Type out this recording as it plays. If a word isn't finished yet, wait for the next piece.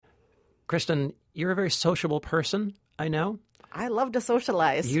Kristen, you're a very sociable person, I know. I love to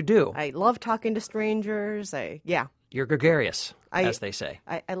socialize. You do. I love talking to strangers. You're gregarious, as they say.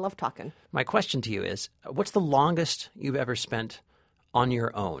 I love talking. My question to you is, what's the longest you've ever spent on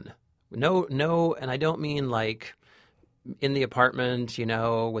your own? No, and I don't mean like in the apartment,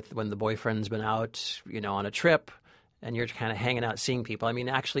 with when the boyfriend's been out, on a trip and you're kind of hanging out, seeing people. I mean,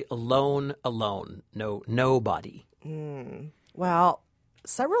 actually alone, nobody. Well,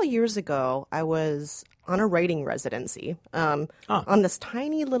 several years ago, I was on a writing residency on this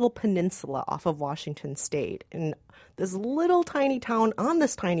tiny little peninsula off of Washington State. In this little tiny town on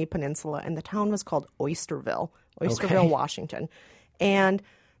this tiny peninsula, and the town was called Oysterville, Washington. And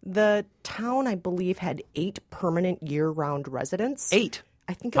the town, I believe, had 8 permanent year-round residents. 8?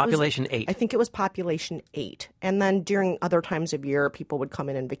 I think population 8. I think it was population 8. And then during other times of year, people would come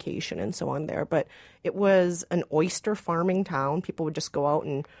in and vacation and so on there. But it was an oyster farming town. People would just go out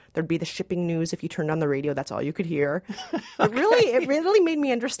and there'd be the shipping news. If you turned on the radio, that's all you could hear. Okay. It really made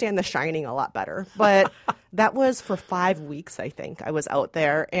me understand The Shining a lot better. But that was for 5 weeks, I think. I was out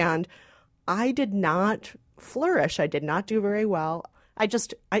there and I did not flourish. I did not do very well. I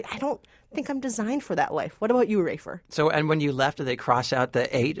don't think I'm designed for that life. What about you, Rafer? So, and when you left, did they cross out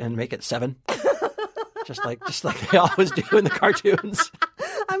the 8 and make it 7? just like they always do in the cartoons.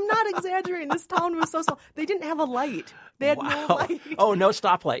 I'm not exaggerating. This town was so small. They didn't have a light. They had no light. Oh, no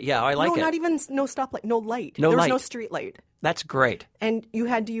stoplight. Yeah, I like it. No, not even no stoplight. No light. No there light. was no street light. That's great. And you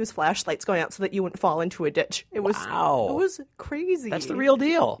had to use flashlights going out so that you wouldn't fall into a ditch. It was crazy. That's the real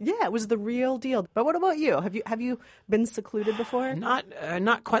deal. Yeah, it was the real deal. But what about you? Have you been secluded before?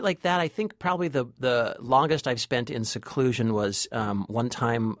 Not quite like that. I think probably the longest I've spent in seclusion was one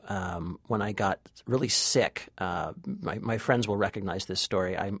time when I got really sick. My friends will recognize this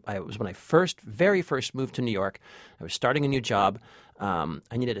story. I was when I very first moved to New York. I was starting a new job.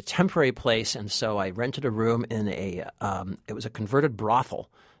 I needed a temporary place, and so I rented a room in it was a converted brothel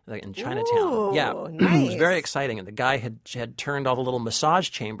in Chinatown. Ooh, yeah, nice. It was very exciting. And the guy had turned all the little massage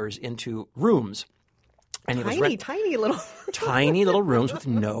chambers into rooms. And tiny little rooms with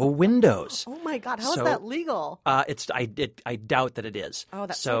no windows. Oh my God, how is that legal? I doubt that it is. Oh,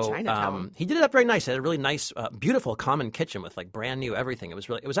 that's so Chinatown. He did it up very nice. It had a really nice, beautiful common kitchen with like brand new everything. It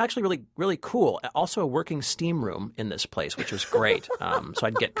was actually really, really cool. Also a working steam room in this place, which was great. So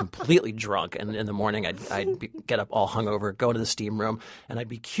I'd get completely drunk, and in the morning I'd get up all hungover, go to the steam room, and I'd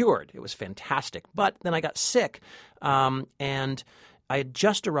be cured. It was fantastic. But then I got sick, and I had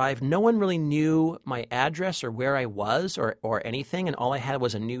just arrived. No one really knew my address or where I was or anything, and all I had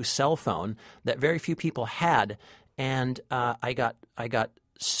was a new cell phone that very few people had. And I got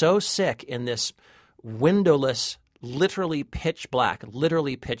so sick in this windowless, literally pitch black,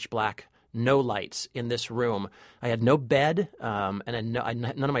 no lights in this room. I had no bed, and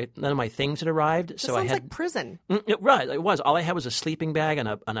none of my things had arrived. This sounds like prison. It was. All I had was a sleeping bag and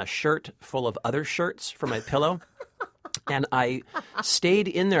a shirt full of other shirts for my pillow. And I stayed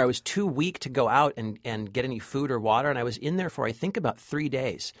in there. I was too weak to go out and get any food or water. And I was in there for, I think, about 3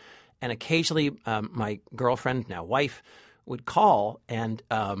 days. And occasionally my girlfriend, now wife, would call and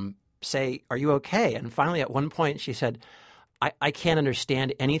say, "Are you okay?" And finally at one point she said, I can't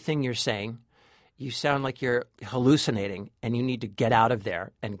understand anything you're saying. You sound like you're hallucinating and you need to get out of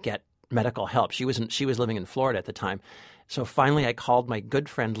there and get medical help. She was living in Florida at the time. So finally, I called my good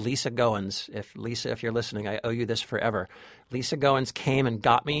friend Lisa Goins. If you're listening, I owe you this forever. Lisa Goins came and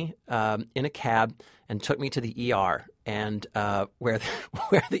got me in a cab and took me to the ER, and where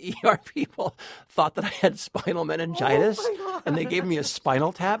the ER people thought that I had spinal meningitis, and they gave me a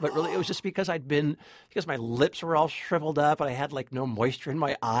spinal tap. But really, it was just because because my lips were all shriveled up, and I had like no moisture in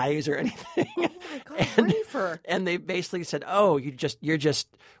my eyes or anything. Oh my God, and they basically said, "Oh,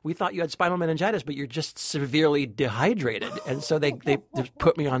 we thought you had spinal meningitis, but you're just severely dehydrated." And so they just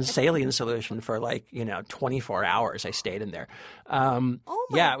put me on saline solution for 24 hours. I stayed in there.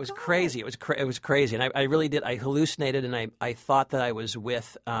 It was crazy. It was crazy, and I really did. I hallucinated, and I thought that I was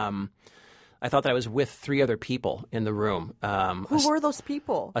with. I thought that I was with 3 other people in the room. Who were those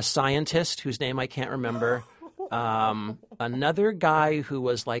people? A scientist whose name I can't remember. Another guy who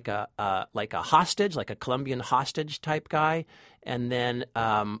was like a hostage, like a Colombian hostage type guy, and then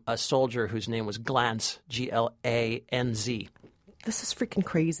a soldier whose name was Glanz, Glanz. This is freaking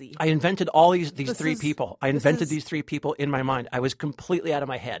crazy. I invented all these 3 people. I invented these 3 people in my mind. I was completely out of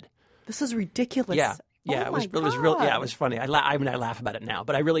my head. This is ridiculous. Yeah. Oh it was real. Yeah, it was funny. I laugh about it now,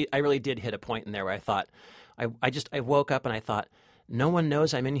 but I really did hit a point in there where I thought, I woke up and I thought, no one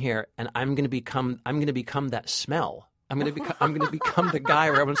knows I'm in here, and I'm going to become that smell. I'm going to become the guy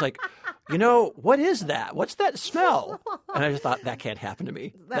where everyone's like, what is that? What's that smell? And I just thought, that can't happen to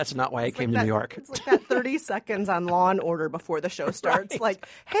me. That's not why I came to New York. It's like that 30 seconds on Law and Order before the show starts. Right. Like,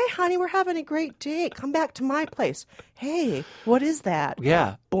 hey, honey, we're having a great date. Come back to my place. Hey, what is that?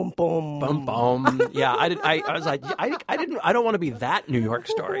 Yeah. Boom, boom. Boom, boom. Yeah, I was like, I don't want to be that New York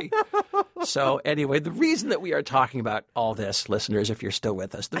story. So anyway, the reason that we are talking about all this, listeners, if you're still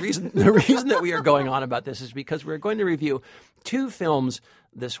with us, the reason that we are going on about this is because we're going to review 2 films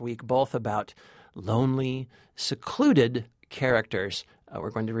this week, both about lonely, secluded characters. We're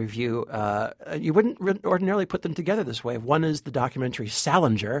going to review, you wouldn't ordinarily put them together this way. One is the documentary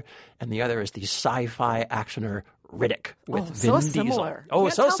Salinger, and the other is the sci-fi actioner Riddick with Vin Diesel. Similar. Oh,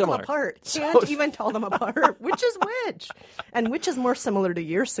 Can't so tell similar. Them apart. Can't even tell them apart. Which is which? And which is more similar to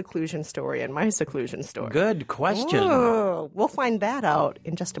your seclusion story and my seclusion story? Good question. Ooh, we'll find that out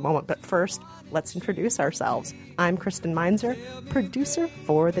in just a moment. But first, let's introduce ourselves. I'm Kristen Meinzer, producer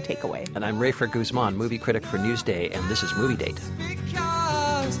for The Takeaway. And I'm Rafer Guzman, movie critic for Newsday, and this is Movie Date.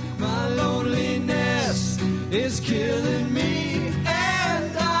 Because my loneliness is killing me,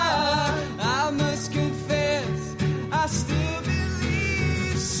 and I must confess, I still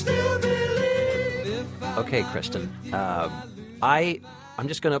believe if I Okay, Kristen. I'm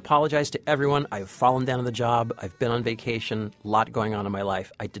just going to apologize to everyone. I've fallen down on the job. I've been on vacation. A lot going on in my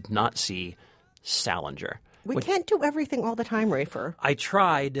life. I did not see Salinger. We can't do everything all the time, Rafer. I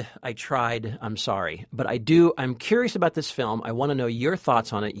tried. I'm sorry. But I'm curious about this film. I want to know your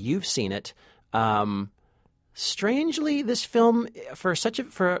thoughts on it. You've seen it. Strangely, this film, for such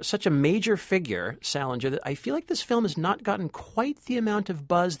a major figure, Salinger, I feel like this film has not gotten quite the amount of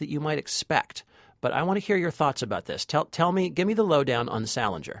buzz that you might expect. But I want to hear your thoughts about this. Tell me, give me the lowdown on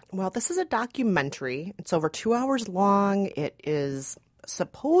Salinger. Well, this is a documentary. It's over 2 hours long. It is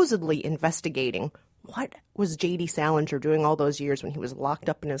supposedly investigating what was J.D. Salinger doing all those years when he was locked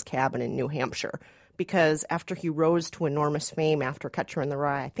up in his cabin in New Hampshire. Because after he rose to enormous fame after Catcher in the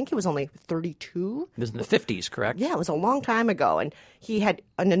Rye, I think he was only 32. This is in the 50s, correct? Yeah, it was a long time ago. And he had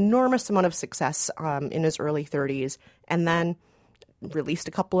an enormous amount of success in his early 30s. And then released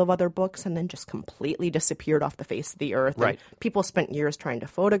a couple of other books and then just completely disappeared off the face of the earth. Right. And people spent years trying to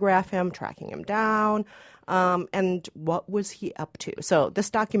photograph him, tracking him down. And what was he up to? So this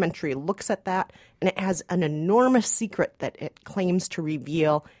documentary looks at that, and it has an enormous secret that it claims to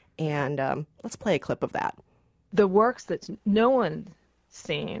reveal. And let's play a clip of that. The works that no one's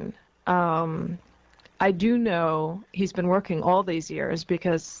seen, I do know he's been working all these years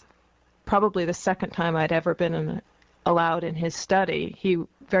because probably the second time I'd ever been allowed in his study, he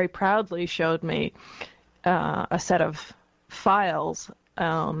very proudly showed me a set of files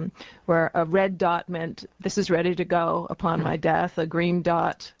where a red dot meant this is ready to go upon my death, a green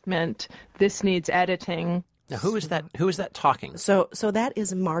dot meant this needs editing. Now, who is that talking? So that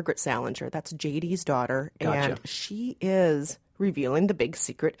is Margaret Salinger. That's JD's daughter, Gotcha. and she is revealing the big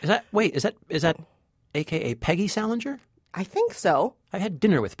secret. Is that AKA Peggy Salinger? I think so. I had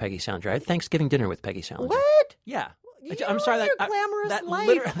dinner with Peggy Salinger. I had Thanksgiving dinner with Peggy Salinger. What? Yeah. You I'm sorry. and your glamorous that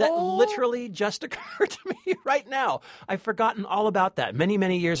life, that Cole. literally just occurred to me right now. I've forgotten all about that many,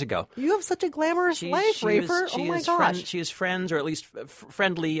 many years ago. You have such a glamorous life, Rafer. Oh my gosh. She is friends, or at least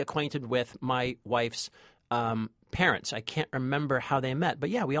friendly acquainted with my wife's parents. I can't remember how they met, but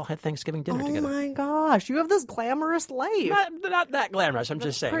yeah, we all had Thanksgiving dinner together. Oh my gosh, you have this glamorous life. Not that glamorous. I'm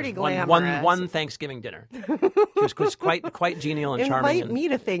just saying. pretty It was glamorous. One Thanksgiving dinner. She was quite genial and charming. Invite me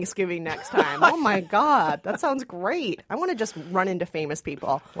to Thanksgiving next time. Oh my God, that sounds great. I want to just run into famous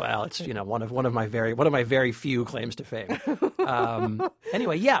people. Well, it's one of my very few claims to fame.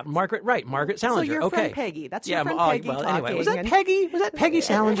 Anyway, yeah, Margaret Salinger. So your okay. friend Peggy. That's your friend Peggy well, talking. anyway, was that Peggy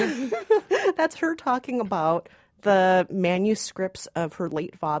Salinger? That's her talking about the manuscripts of her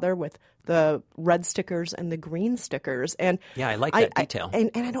late father with the red stickers and the green stickers. And Yeah, I like that detail.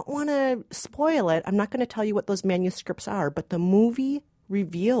 And I don't want to spoil it. I'm not going to tell you what those manuscripts are, but the movie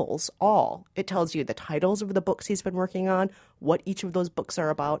reveals all. It tells you the titles of the books he's been working on, what each of those books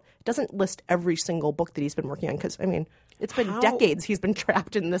are about. It doesn't list every single book that he's been working on because, I mean, it's been decades he's been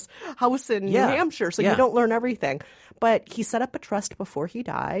trapped in this house in New Hampshire, so you don't learn everything. But he set up a trust before he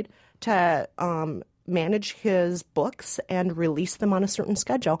died to manage his books and release them on a certain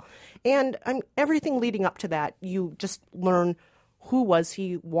schedule. And everything leading up to that, you just learn who was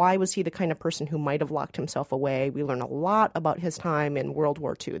he, why was he the kind of person who might have locked himself away. We learn a lot about his time in World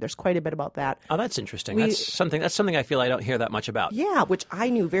War II. There's quite a bit about that. Oh, that's interesting. That's something I feel I don't hear that much about. Yeah, which I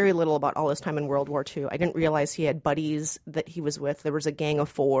knew very little about all his time in World War II. I didn't realize he had buddies that he was with. There was a gang of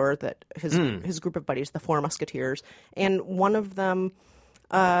four, that his group of buddies, the Four Musketeers, and one of them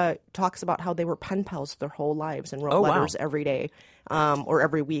talks about how they were pen pals their whole lives and wrote Oh, wow. letters every day or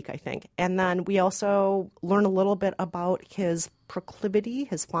every week, I think. And then we also learn a little bit about his proclivity,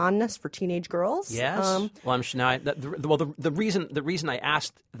 his fondness for teenage girls. Yes. Well, I'm sure now. The reason I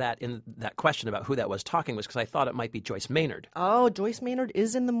asked that in that question about who that was talking was because I thought it might be Joyce Maynard. Oh, Joyce Maynard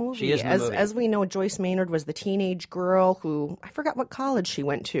is in the movie. She is in the movie. As we know, Joyce Maynard was the teenage girl who, I forgot what college she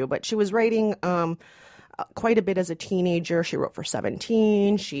went to, but she was writing quite a bit as a teenager. She wrote for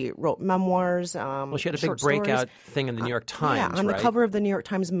 17. She wrote memoirs. Well, she had a big short breakout stories. thing in the New York Times, Yeah, on right? the cover of the New York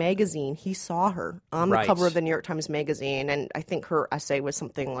Times Magazine. He saw her on the Right. cover of the New York Times Magazine, and I think her essay was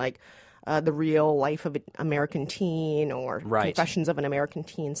something like The Real Life of an American Teen or Right. Confessions of an American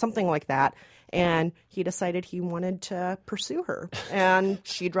Teen, something like that. And he decided he wanted to pursue her. And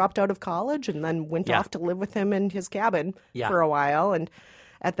she dropped out of college and then went Yeah. off to live with him in his cabin Yeah. for a while. And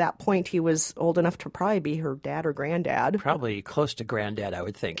at that point, he was old enough to probably be her dad or granddad. Probably close to granddad, I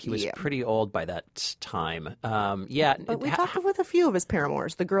would think. He was Yeah. pretty old by that time. Yeah. But we talked with a few of his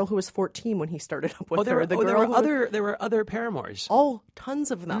paramours. The girl who was 14 when he started up with there her. were, The there girl were who- other paramours. Oh, tons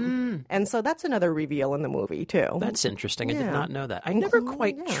of them. And so that's another reveal in the movie, too. That's interesting. I did Yeah. not know that. I never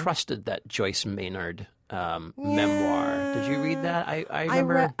quite yeah. trusted that Joyce Maynard memoir. Did you read that? I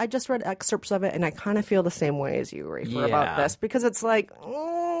remember. I just read excerpts of it, and I kind of feel the same way as you, Rafer, Yeah. about this. Because it's like,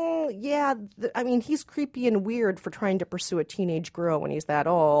 I mean, he's creepy and weird for trying to pursue a teenage girl when he's that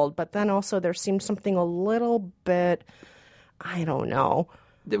old. But then also there seems something a little bit, I don't know.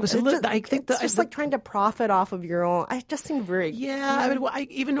 There was a little. I think it's just like trying to profit off of your own. It just seemed very. Yeah, I mean,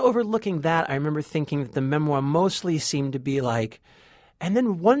 even overlooking that, I remember thinking that the memoir mostly seemed to be like, and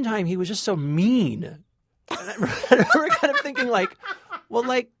then one time he was just so mean. And I remember kind of thinking like, well,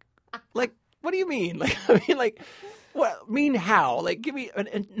 like, what do you mean? Like, I mean, like, what mean how? Like, give me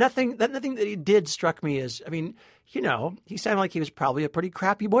and nothing. Nothing that he did struck me as. I mean, you know, he sounded like he was probably a pretty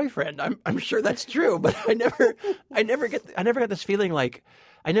crappy boyfriend. I'm sure that's true, but I never got this feeling like.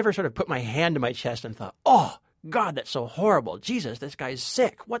 I never sort of put my hand to my chest and thought, oh, God, that's so horrible. Jesus, this guy's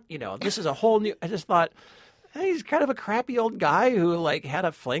sick. What, this is a whole new... I just thought, he's kind of a crappy old guy who, like, had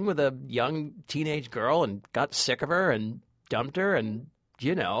a fling with a young teenage girl and got sick of her and dumped her and,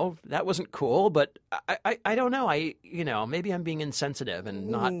 that wasn't cool. But I don't know. Maybe I'm being insensitive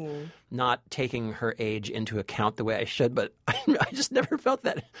and not taking her age into account the way I should. But I just never felt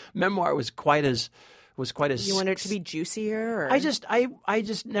that memoir was quite as... You wanted it to be juicier? Or? I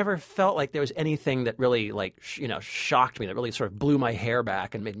just never felt like there was anything that really shocked me, that really sort of blew my hair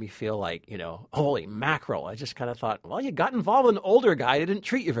back and made me feel like, holy mackerel. I just kind of thought, well, you got involved with an older guy who didn't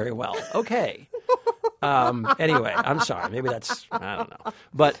treat you very well. Okay. Anyway, I'm sorry. Maybe that's, I don't know.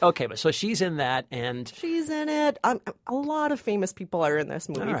 But okay, so she's in that and... She's in it. A lot of famous people are in this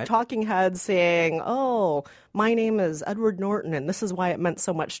movie. All right. Talking heads saying, oh, my name is Edward Norton, and this is why it meant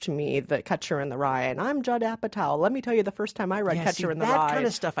so much to me, the Catcher in the Rye. And I'm Judd Apatow. Let me tell you the first time I read Catcher in the Rye. That kind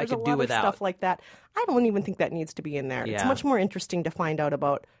of stuff I There's could a do lot of without. Stuff like that. I don't even think that needs to be in there. It's Yeah. much more interesting to find out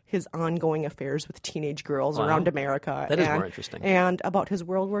about his ongoing affairs with teenage girls around America. That is more interesting. And about his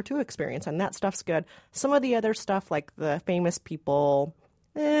World War II experience, and that stuff's good. Some of the other stuff, like the famous people,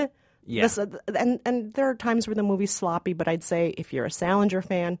 Yeah. and there are times where the movie's sloppy, but I'd say if you're a Salinger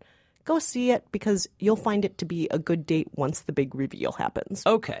fan, go see it because you'll find it to be a good date once the big reveal happens.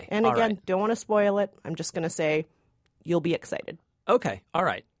 Okay. And all again, right. don't want to spoil it. I'm just going to say you'll be excited. Okay. All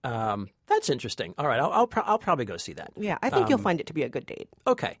right. That's interesting. All right. I'll probably go see that. Yeah, I think you'll find it to be a good date.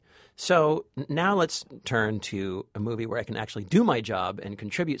 Okay. So now let's turn to a movie where I can actually do my job and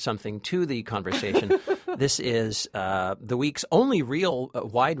contribute something to the conversation. This is the week's only real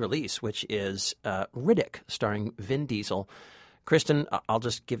wide release, which is Riddick, starring Vin Diesel. Kristen, I'll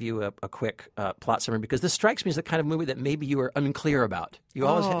just give you a quick plot summary because this strikes me as the kind of movie that maybe you are unclear about. You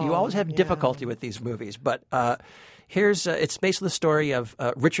always have difficulty with these movies, but here's it's based on the story of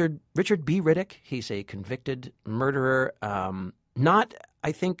Richard B. Riddick. He's a convicted murderer, not,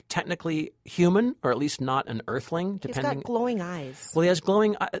 I think, technically human, or at least not an Earthling. He's Depending. got glowing eyes. Well, he has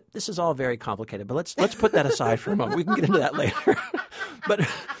glowing. This is all very complicated, but let's put that aside for a moment. We can get into that later.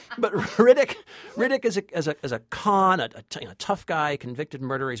 But Riddick is a con, a tough guy, convicted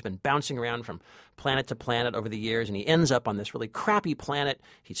murderer. He's been bouncing around from planet to planet over the years, and he ends up on this really crappy planet.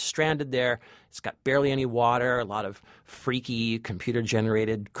 He's stranded there. It's got barely any water, a lot of freaky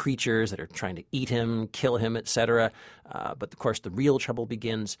computer-generated creatures that are trying to eat him, kill him, etc. But of course, the real trouble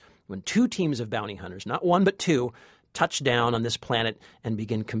begins when two teams of bounty hunters, not one but two, touch down on this planet and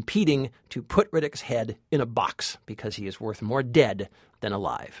begin competing to put Riddick's head in a box because he is worth more dead than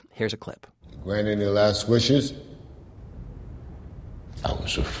alive. Here's a clip. Grant any last wishes? I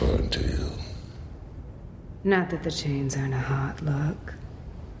was referring to you. Not that the chains aren't a hot look.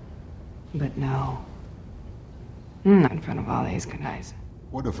 But no. Not in front of all these guys.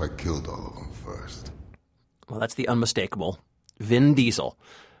 What if I killed all of them first? Well, that's the unmistakable Vin Diesel,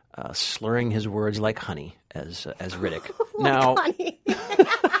 slurring his words like honey as Riddick. Now, Honey.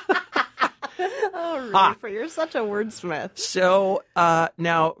 Oh, Reefer, you're such a wordsmith. so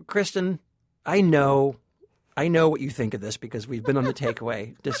now, Kristen, I know what you think of this because we've been on the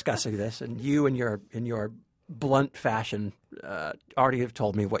takeaway discussing this, and you in your blunt fashion already have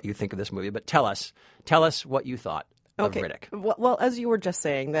told me what you think of this movie. But tell us what you thought of Riddick. Well, as you were just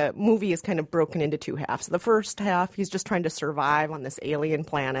saying, the movie is kind of broken into two halves. The first half, he's just trying to survive on this alien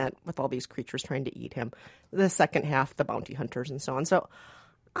planet with all these creatures trying to eat him. The second half, the bounty hunters and so on. So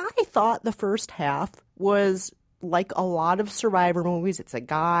I thought the first half was like a lot of Survivor movies. It's a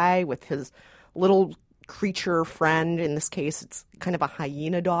guy with his little creature friend. In this case, it's kind of a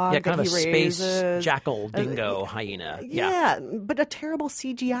hyena dog Yeah, kind that of a he space raises. jackal dingo hyena. Yeah, but a terrible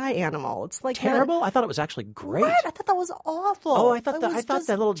CGI animal. It's like Terrible? I thought it was actually great. What? I thought that was awful. Oh, I thought It that was just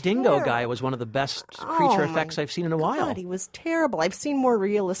that little dingo terrible. guy was one of the best creature Oh, effects my I've seen in a while. God, he was terrible. I've seen more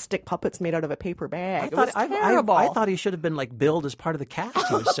realistic puppets made out of a paper bag. It was I terrible. thought he should have been like billed as part of the cast.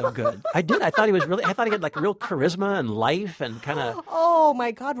 He was so good. I did. I thought he had like real charisma and life and kind of. Oh my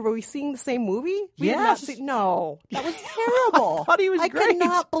God, were we seeing the same movie? We had not Yes. seen- no, that was terrible. I thought he was I great. could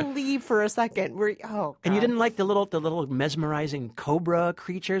not believe for a second. God. And you didn't like the little mesmerizing cobra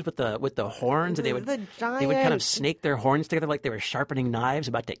creatures with the horns, and they would The kind of giant- snake their horns together like they were sharpening knives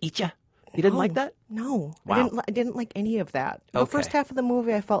about to eat you. You didn't like that? No, Wow. I didn't like any of that. The Okay. first half of the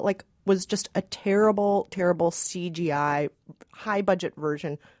movie I felt like was just a terrible, terrible CGI, high budget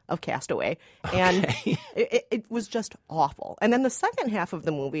version of Castaway, and it was just awful. And then the second half of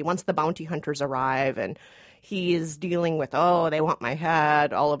the movie, once the bounty hunters arrive and he is dealing with, they want my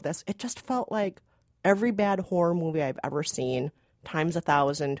head, all of this, it just felt like every bad horror movie I've ever seen times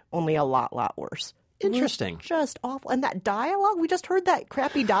 1,000, only a lot worse. It was Interesting. just awful. And that dialogue, we just heard that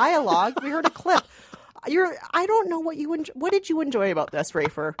crappy dialogue. We heard a clip. I don't know what what did you enjoy about this,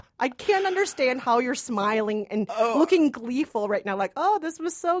 Rafer? I can't understand how you're smiling and looking gleeful right now. Like, this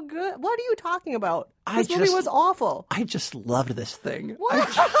was so good. What are you talking about? This movie was awful. I just loved this thing. What?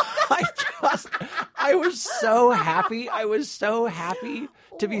 I was so happy. I was so happy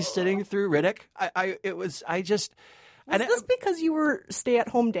to be sitting through Riddick. Was this because you were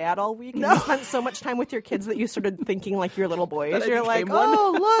stay-at-home dad all week and you spent so much time with your kids that you started thinking like your little boys? That I You're like, became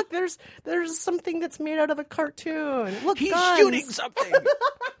one? look, there's something that's made out of a cartoon. Look, He's guns. shooting something.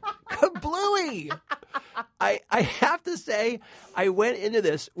 Kablooey! I have to say, I went into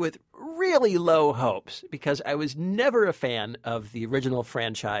this with really low hopes because I was never a fan of the original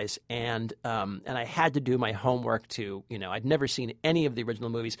franchise, and I had to do my homework to, I'd never seen any of the original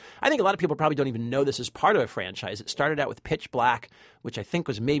movies. I think a lot of people probably don't even know this is part of a franchise. It started out with Pitch Black, which I think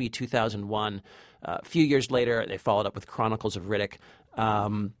was maybe 2001. A few years later, they followed up with Chronicles of Riddick.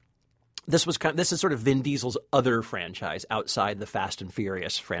 This is sort of Vin Diesel's other franchise outside the Fast and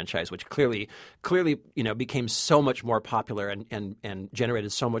Furious franchise, which clearly became so much more popular and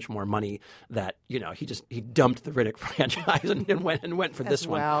generated so much more money that he dumped the Riddick franchise and went for this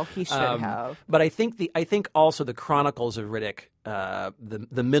one. Well, he should have. But I think also the Chronicles of Riddick,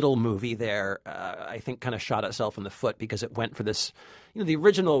 the middle movie there, I think kind of shot itself in the foot because it went for this. The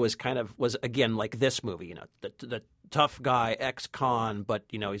original was again like this movie, the tough guy, ex-con, but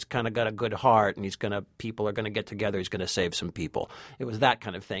he's kind of got a good heart, and people are gonna get together. He's gonna save some people. It was that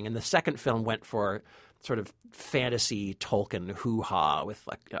kind of thing. And the second film went for sort of fantasy Tolkien hoo-ha with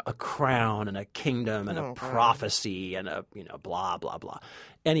like a crown and a kingdom and a prophecy and a blah blah blah.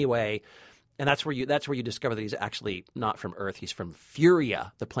 Anyway. And that's where you discover that he's actually not from Earth. He's from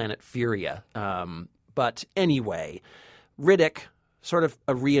Furia, the planet Furia. But anyway, Riddick, sort of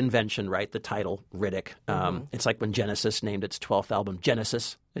a reinvention, right? The title Riddick. It's like when Genesis named its 12th album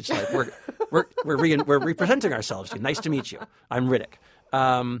Genesis. It's like we're representing ourselves. Nice to meet you. I'm Riddick.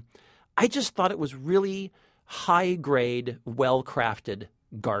 I just thought it was really high grade, well crafted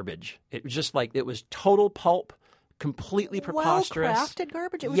garbage. It was just like it was total pulp. Completely preposterous. Well-crafted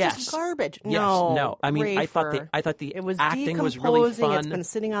garbage. It was Yes. just garbage. Yes. No, I mean, I thought the it was acting was really decomposing. fun. It's been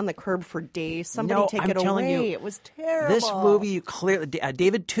sitting on the curb for days. Somebody take I'm it telling away. you, It was terrible. This movie clearly.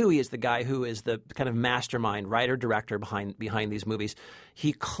 David Twohy is the guy who is the kind of mastermind, writer, director behind these movies.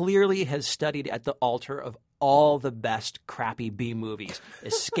 He clearly has studied at the altar of all the best crappy B movies: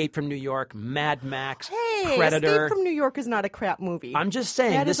 Escape from New York, Mad Max, Hey, Predator. Escape from New York is not a crap movie. I'm just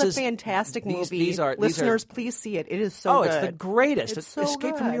saying that this is a fantastic movie. These are Listeners, please see it. It is so good. it's the greatest. It's so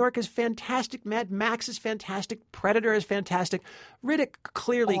Escape from New good. York is fantastic. Mad Max is fantastic. Predator is fantastic. Riddick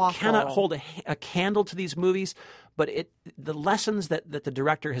clearly Awful. cannot hold a candle to these movies. but the lessons that the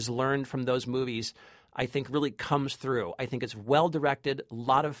director has learned from those movies, I think, really comes through. I think it's well directed, a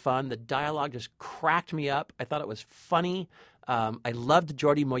lot of fun. The dialogue just cracked me up. I thought it was funny. I loved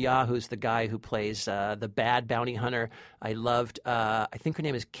Jordi Moya, who's the guy who plays the bad bounty hunter. I loved, I think her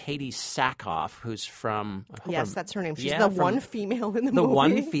name is Katie Sackhoff, who's from... Yes, that's her name. She's yeah, the one female in the movie. The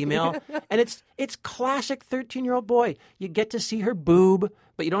one female. And it's classic 13-year-old boy. You get to see her boob,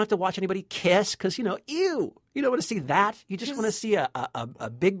 but you don't have to watch anybody kiss because, ew. You don't want to see that. You just want to see a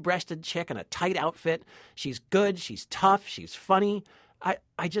big-breasted chick in a tight outfit. She's good. She's tough. She's funny. I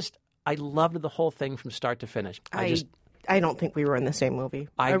loved the whole thing from start to finish. I don't think we were in the same movie.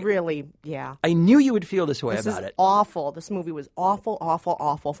 I knew you would feel this way this about is it. Awful. This movie was awful, awful,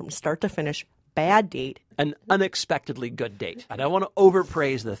 awful from start to finish. Bad date. An unexpectedly good date. I don't want to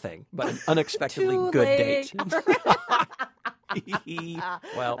overpraise the thing, but an unexpectedly good date.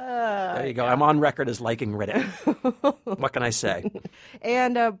 Well, there you go. I'm on record as liking Riddick. What can I say?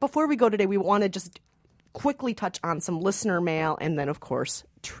 And before we go today, we want to just quickly touch on some listener mail and then, of course,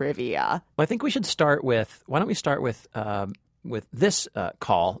 trivia. Well, I think we should start with, why don't we start with this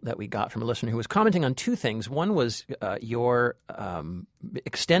call that we got from a listener who was commenting on two things. One was your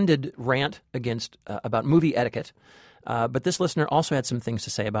extended rant about movie etiquette, but this listener also had some things to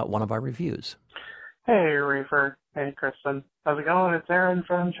say about one of our reviews. Hey, Reefer. Hey, Kristen. How's it going? It's Aaron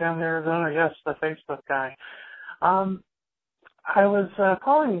from Chandler, Arizona. Yes, the Facebook guy. I was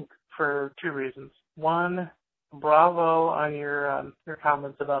calling for two reasons. One, bravo on your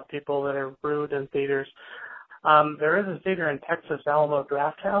comments about people that are rude in theaters. There is a theater in Texas, Alamo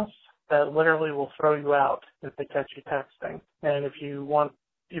Drafthouse, that literally will throw you out if they catch you texting. And if you want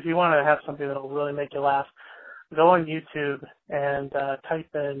to have something that will really make you laugh, go on YouTube and type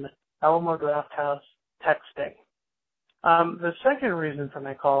in Alamo Drafthouse texting. The second reason for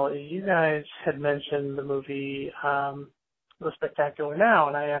my call is you guys had mentioned the movie The Spectacular Now,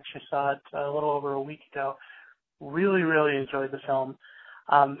 and I actually saw it a little over a week ago. Really, really enjoyed the film.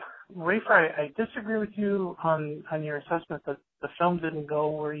 Rafer, I disagree with you on your assessment that the film didn't go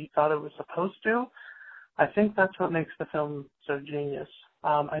where you thought it was supposed to. I think that's what makes the film so genius.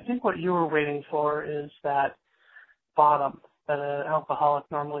 I think what you were waiting for is that bottom that an alcoholic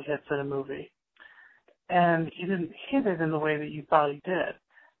normally hits in a movie. And he didn't hit it in the way that you thought he did,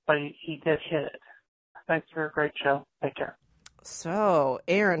 but he did hit it. Thanks for a great show. Take care. So,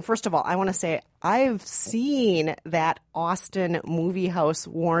 Aaron, first of all, I want to say I've seen that Austin Movie House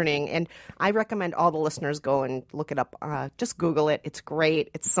warning, and I recommend all the listeners go and look it up. Just Google it. It's great.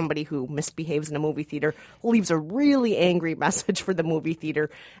 It's somebody who misbehaves in a movie theater, leaves a really angry message for the movie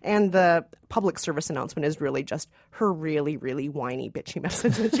theater, and the public service announcement is really just her really, really whiny, bitchy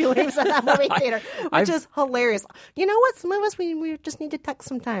message that she leaves in that movie theater, which is hilarious. You know what? Some of us, we just need to text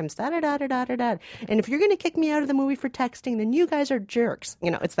sometimes. Da-da-da-da-da-da-da. And if you're going to kick me out of the movie for texting, then you guys are jerks.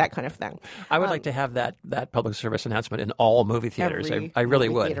 It's that kind of thing. I would like to have that public service announcement in all movie theaters. I really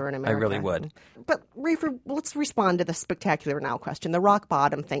would. I really would. But, Rafer, let's respond to the Spectacular Now question. The rock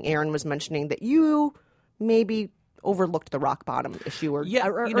bottom thing. Aaron was mentioning that you maybe overlooked the rock bottom issue, or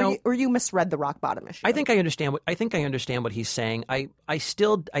you misread the rock bottom issue. I think I understand what he's saying. I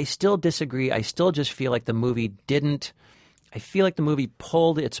still disagree. I still just feel like the movie didn't. I feel like the movie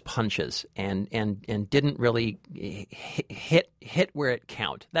pulled its punches and didn't really hit where it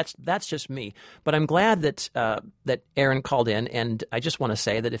count. That's just me. But I'm glad that Aaron called in, and I just want to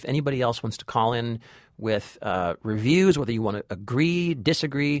say that if anybody else wants to call in with reviews, whether you want to agree,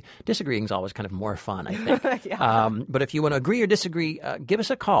 disagree. Disagreeing is always kind of more fun, I think. Yeah. But if you want to agree or disagree, give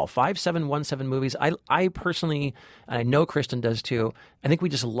us a call, 5717-MOVIES. I personally, and I know Kristen does too, I think we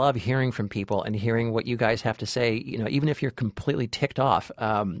just love hearing from people and hearing what you guys have to say, even if you're completely ticked off.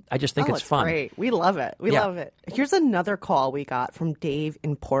 I just think it's fun. Great. We love it. We love it. Here's another call we got from Dave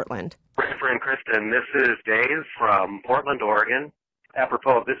in Portland. Rafer and Kristen, this is Dave from Portland, Oregon.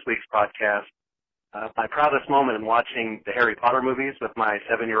 Apropos of this week's podcast, my proudest moment in watching the Harry Potter movies with my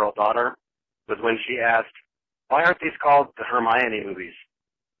 7-year-old daughter was when she asked, why aren't these called the Hermione movies?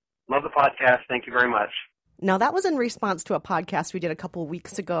 Love the podcast. Thank you very much. Now, that was in response to a podcast we did a couple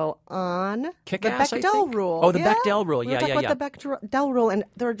weeks ago on Kick-Ass, the Bechdel rule. Oh, the Bechdel rule. We were talking about the Bechdel rule, and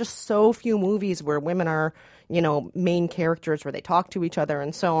there are just so few movies where women are, main characters, where they talk to each other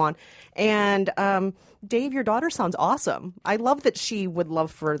and so on. And Dave, your daughter sounds awesome. I love that she would love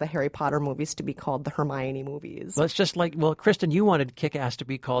for the Harry Potter movies to be called the Hermione movies. Well, it's just like, Kristen, you wanted Kick-Ass to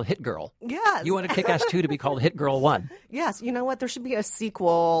be called Hit Girl. Yes. You wanted Kick-Ass 2 to be called Hit Girl 1. Yes. You know what? There should be a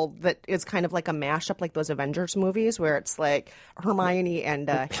sequel that is kind of like a mashup, like those Avengers movies, where it's like Hermione and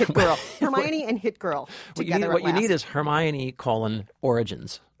Hit Girl. Hermione and Hit Girl together. What you need is Hermione: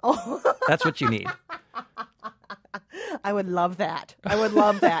 Origins. Oh. That's what you need. I would love that. I would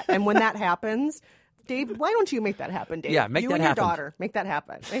love that. And when that happens, Dave, why don't you make that happen, Dave? Yeah, make you that and happen. Your daughter, make that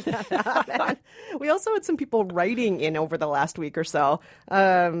happen. Make that happen. We also had some people writing in over the last week or so.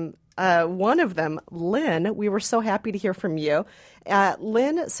 One of them, Lynn, we were so happy to hear from you.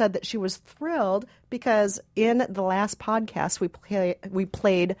 Lynn said that she was thrilled because in the last podcast we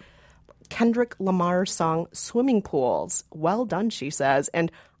played Kendrick Lamar's song "Swimming Pools." Well done, she says,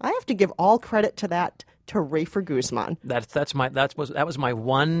 and I have to give all credit to that to Rafer Guzman. That was my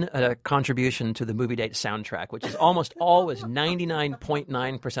one contribution to the Movie Date soundtrack, which is almost always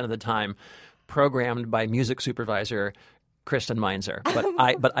 99.9% of the time programmed by music supervisor Kristen Meinzer.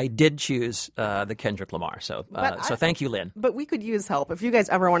 But I did choose the Kendrick Lamar. So thank you, Lynn. But we could use help if you guys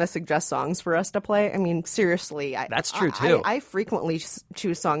ever want to suggest songs for us to play. I mean, seriously, that's true too. I frequently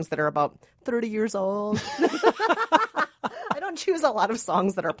choose songs that are about 30 years old. I don't choose a lot of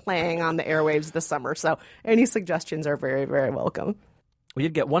songs that are playing on the airwaves this summer. So any suggestions are very, very welcome. We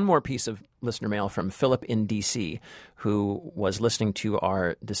did get one more piece of listener mail from Philip in D.C., who was listening to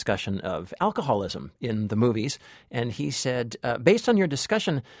our discussion of alcoholism in the movies. And he said, based on your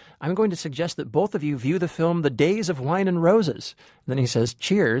discussion, I'm going to suggest that both of you view the film The Days of Wine and Roses. And then he says,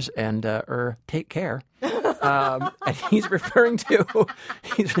 cheers and take care. And he's referring to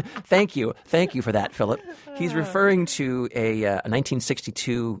thank you for that, Philip. He's referring to a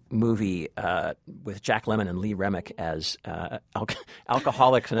 1962 movie with Jack Lemmon and Lee Remick as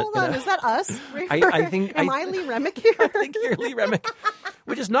alcoholics. Hold on, is that us? I think Am I Lee Remick here? I think you're Lee Remick,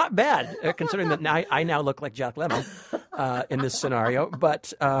 which is not bad considering that I now look like Jack Lemmon in this scenario.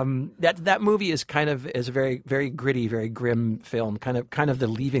 But that movie is a very, very gritty, very grim film, kind of the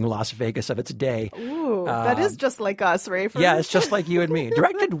Leaving Las Vegas of its day. Ooh, that is just like us, Rafer. Yeah, it's just like you and me.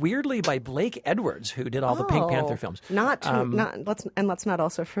 Directed weirdly by Blake Edwards, who did all the Pink Panther films. Let's not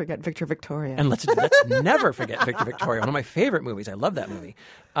also forget Victor Victoria. And let's never forget Victor Victoria, one of my favorite movies. I love that movie.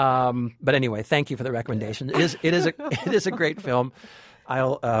 But anyway, thank you for the recommendation. It is a great film.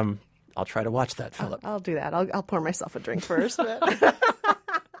 I'll try to watch that, Philip. I'll do that. I'll pour myself a drink first.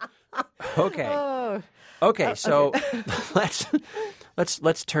 Okay. Oh. Okay, so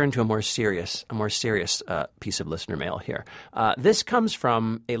let's turn to a more serious piece of listener mail here. This comes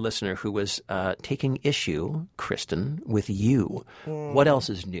from a listener who was taking issue, Kristen, with you. What else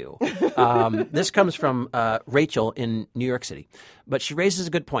is new? This comes from Rachel in New York City, but she raises a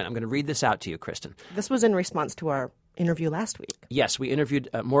good point. I'm going to read this out to you, Kristen. This was in response to our interview last week. Yes, we interviewed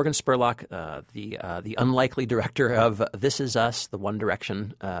Morgan Spurlock, the unlikely director of This Is Us, the One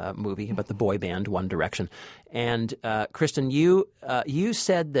Direction movie about the boy band One Direction. And Kristen, you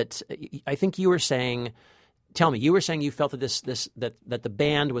said that I think you were saying. Tell me, you were saying you felt that that the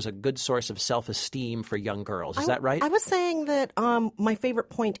band was a good source of self-esteem for young girls. Is that right? I was saying that my favorite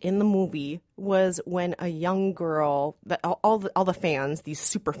point in the movie was when a young girl, that all the fans, these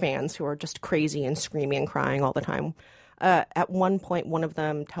super fans who are just crazy and screaming and crying all the time, at one point one of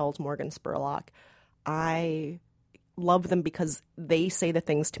them tells Morgan Spurlock, "I love them because they say the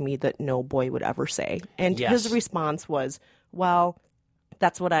things to me that no boy would ever say." And his response was, "Well,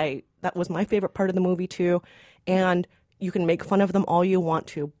 that was my favorite part of the movie too, and you can make fun of them all you want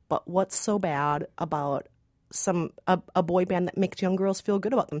to, but what's so bad about a boy band that makes young girls feel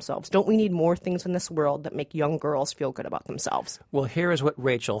good about themselves? Don't we need more things in this world that make young girls feel good about themselves?" Well, here is what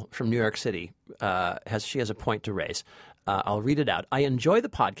Rachel from New York City has a point to raise. I'll read it out. "I enjoy the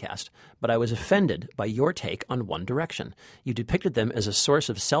podcast, but I was offended by your take on One Direction. You depicted them as a source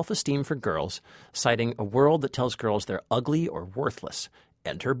of self-esteem for girls, citing a world that tells girls they're ugly or worthless.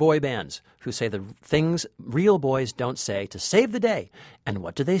 Enter boy bands, who say the things real boys don't say to save the day. And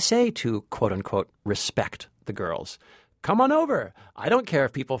what do they say to, quote-unquote, respect the girls? Come on over. I don't care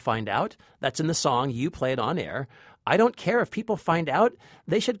if people find out. That's in the song you played on air. I don't care if people find out.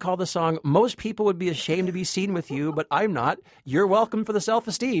 They should call the song Most People Would Be Ashamed to Be Seen With You, But I'm Not. You're Welcome for the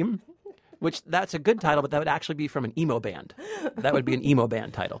Self-Esteem." Which, that's a good title, but that would actually be from an emo band. That would be an emo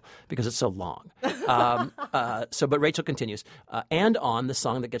band title because it's so long. But Rachel continues. "And on the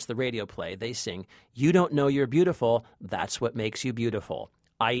song that gets the radio play, they sing, 'You don't know you're beautiful, that's what makes you beautiful.'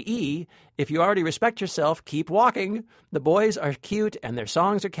 I.e., if you already respect yourself, keep walking. The boys are cute and their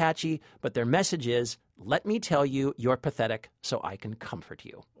songs are catchy, but their message is, let me tell you you're pathetic so I can comfort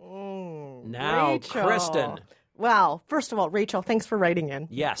you." Now, Rachel. Kristen. Well, first of all, Rachel, thanks for writing in.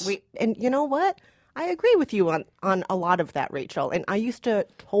 Yes. And you know what? I agree with you on a lot of that, Rachel. And I used to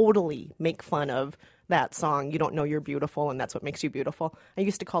totally make fun of that song, "You Don't Know You're Beautiful, and That's What Makes You Beautiful." I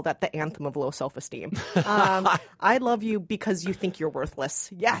used to call that the anthem of low self-esteem. I love you because you think you're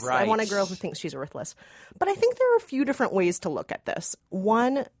worthless. Yes, right. I want a girl who thinks she's worthless. But I think there are a few different ways to look at this.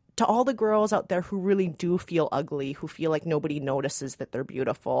 One, to all the girls out there who really do feel ugly, who feel like nobody notices that they're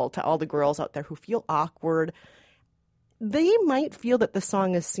beautiful, to all the girls out there who feel awkward, they might feel that the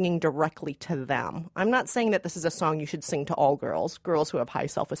song is singing directly to them. I'm not saying that this is a song you should sing to all girls who have high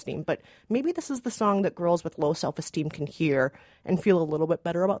self-esteem, but maybe this is the song that girls with low self-esteem can hear and feel a little bit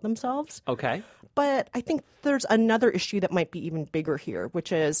better about themselves. Okay. But I think there's another issue that might be even bigger here,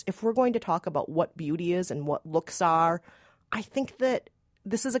 which is if we're going to talk about what beauty is and what looks are, I think that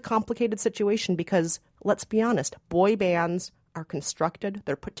this is a complicated situation because, let's be honest, boy bands are constructed,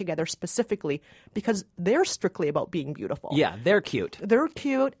 they're put together specifically because they're strictly about being beautiful. Yeah, they're cute. They're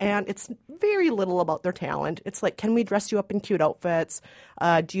cute, and it's very little about their talent. It's like, can we dress you up in cute outfits?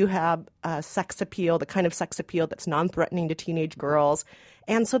 Do you have sex appeal, the kind of sex appeal that's non-threatening to teenage girls?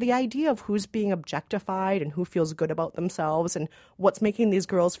 And so the idea of who's being objectified and who feels good about themselves and what's making these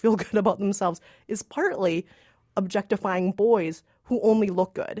girls feel good about themselves is partly objectifying boys who only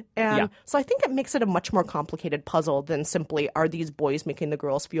look good. And so I think it makes it a much more complicated puzzle than simply, are these boys making the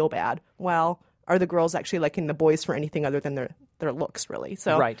girls feel bad? Well, are the girls actually liking the boys for anything other than their looks, really?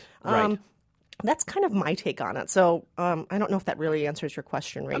 So right. That's kind of my take on it. So I don't know if that really answers your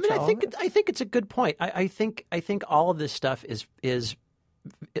question, Rachel. I mean, I think it's a good point. I think all of this stuff is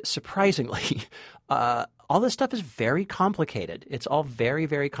surprisingly, all this stuff is very complicated. It's all very,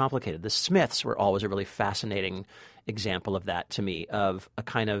 very complicated. The Smiths were always a really fascinating example of that to me, of a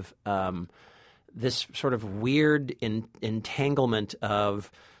kind of this sort of weird entanglement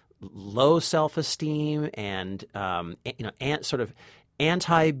of low self-esteem and sort of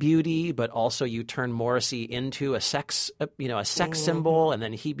anti-beauty, but also you turn Morrissey into a sex symbol, and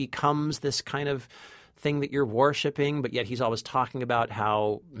then he becomes this kind of thing that you're worshiping, but yet he's always talking about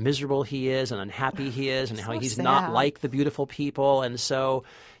how miserable he is and unhappy he is and how he's not like the beautiful people. And so,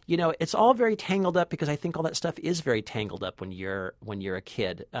 it's all very tangled up because I think all that stuff is very tangled up when you're a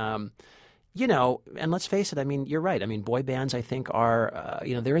kid. And let's face it, I mean, you're right. I mean, boy bands, I think, are,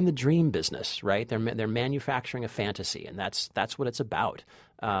 they're in the dream business, right? They're manufacturing a fantasy, and that's what it's about.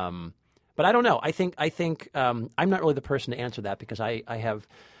 But I don't know. I think I'm not really the person to answer that because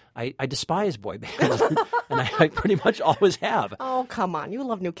I despise boy bands, and I pretty much always have. Oh, come on. You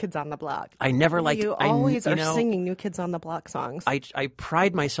love New Kids on the Block. I never liked... You always are singing New Kids on the Block songs. I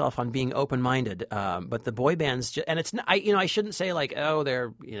pride myself on being open-minded, but the boy bands... and it's... I shouldn't say like, oh,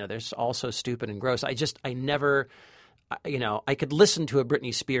 they're all so stupid and gross. I never... I could listen to a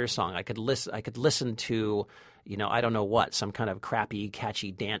Britney Spears song. I could listen to... I don't know what, some kind of crappy,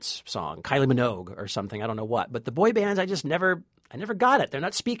 catchy dance song, Kylie Minogue or something, I don't know what. But the boy bands, I never got it. They're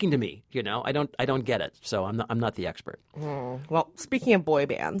not speaking to me, I don't get it. So I'm not the expert. Well, speaking of boy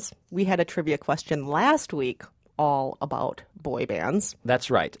bands, we had a trivia question last week all about boy bands. That's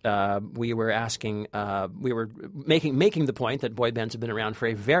right. We were asking, we were making the point that boy bands have been around for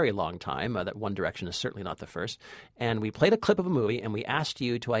a very long time, that One Direction is certainly not the first. And we played a clip of a movie, and we asked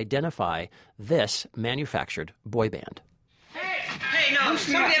you to identify this manufactured boy band. Hey, no,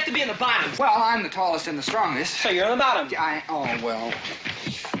 somebody have to be in the bottom. Well, I'm the tallest and the strongest. So you're in the bottom. Well.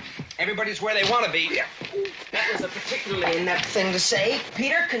 Everybody's where they want to be. Yeah. That was a particularly inept thing to say,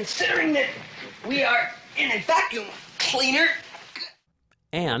 Peter, considering that we are in a vacuum cleaner.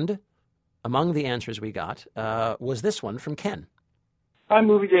 And among the answers we got was this one from Ken. Hi,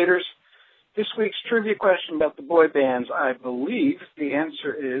 Movie Daters. This week's trivia question about the boy bands, I believe the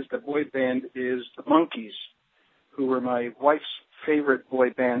answer is the boy band is the Monkees, who were my wife's favorite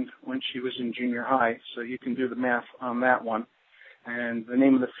boy band when she was in junior high, so you can do the math on that one. And the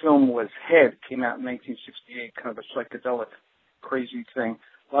name of the film was Head, came out in 1968, kind of a psychedelic, crazy thing.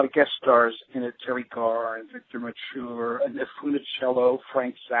 A lot of guest stars in it, Terry Garr and Victor Mature, and Funicello,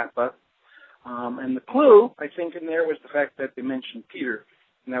 Frank Zappa. And the clue, I think, in there was the fact that they mentioned Peter,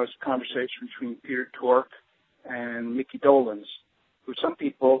 and that was a conversation between Peter Tork and Mickey Dolenz, who some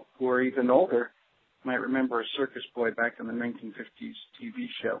people who are even older might remember a circus boy back in the 1950s TV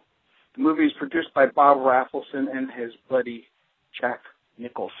show. The movie is produced by Bob Rafelson and his buddy Jack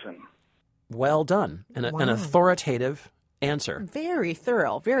Nicholson. Well done. An authoritative answer. Very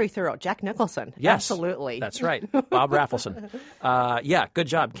thorough, very thorough. Jack Nicholson. Yes. Absolutely. That's right. Bob Rafelson. Good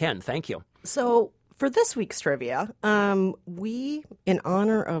job, Ken. Thank you. So for this week's trivia, we, in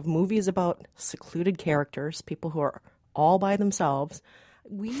honor of movies about secluded characters, people who are all by themselves,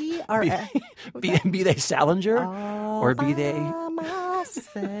 we are... Be they Salinger or be they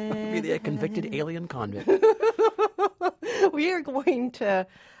a convicted alien convict. We are going to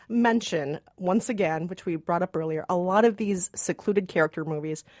mention, once again, which we brought up earlier, a lot of these secluded character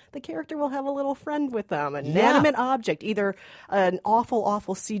movies, the character will have a little friend with them, an inanimate object, either an awful,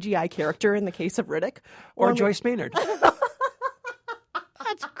 awful CGI character in the case of Riddick. Or Joyce Maynard.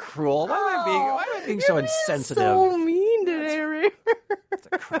 That's cruel. Why am I being so insensitive? So mean today, Ray. It's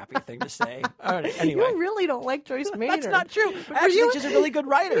a crappy thing to say. All right, anyway. You really don't like Joyce Maynard. That's not true. I actually think she's a really good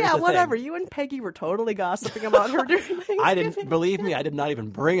writer. Yeah, whatever. You and Peggy were totally gossiping about her during Thanksgiving. I didn't believe me. I did not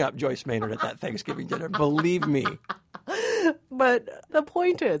even bring up Joyce Maynard at that Thanksgiving dinner. Believe me. But the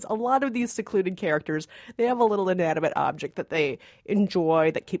point is, a lot of these secluded characters, they have a little inanimate object that they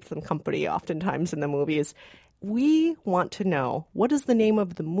enjoy that keeps them company oftentimes in the movies. We want to know, what is the name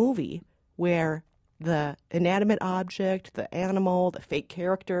of the movie where the inanimate object, the animal, the fake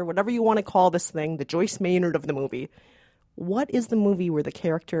character, whatever you want to call this thing, the Joyce Maynard of the movie, what is the movie where the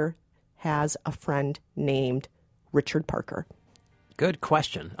character has a friend named Richard Parker? Good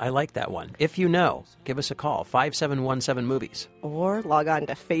question. I like that one. If you know, give us a call, 5717-MOVIES. Or log on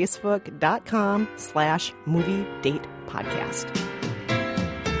to facebook.com/movie date podcast.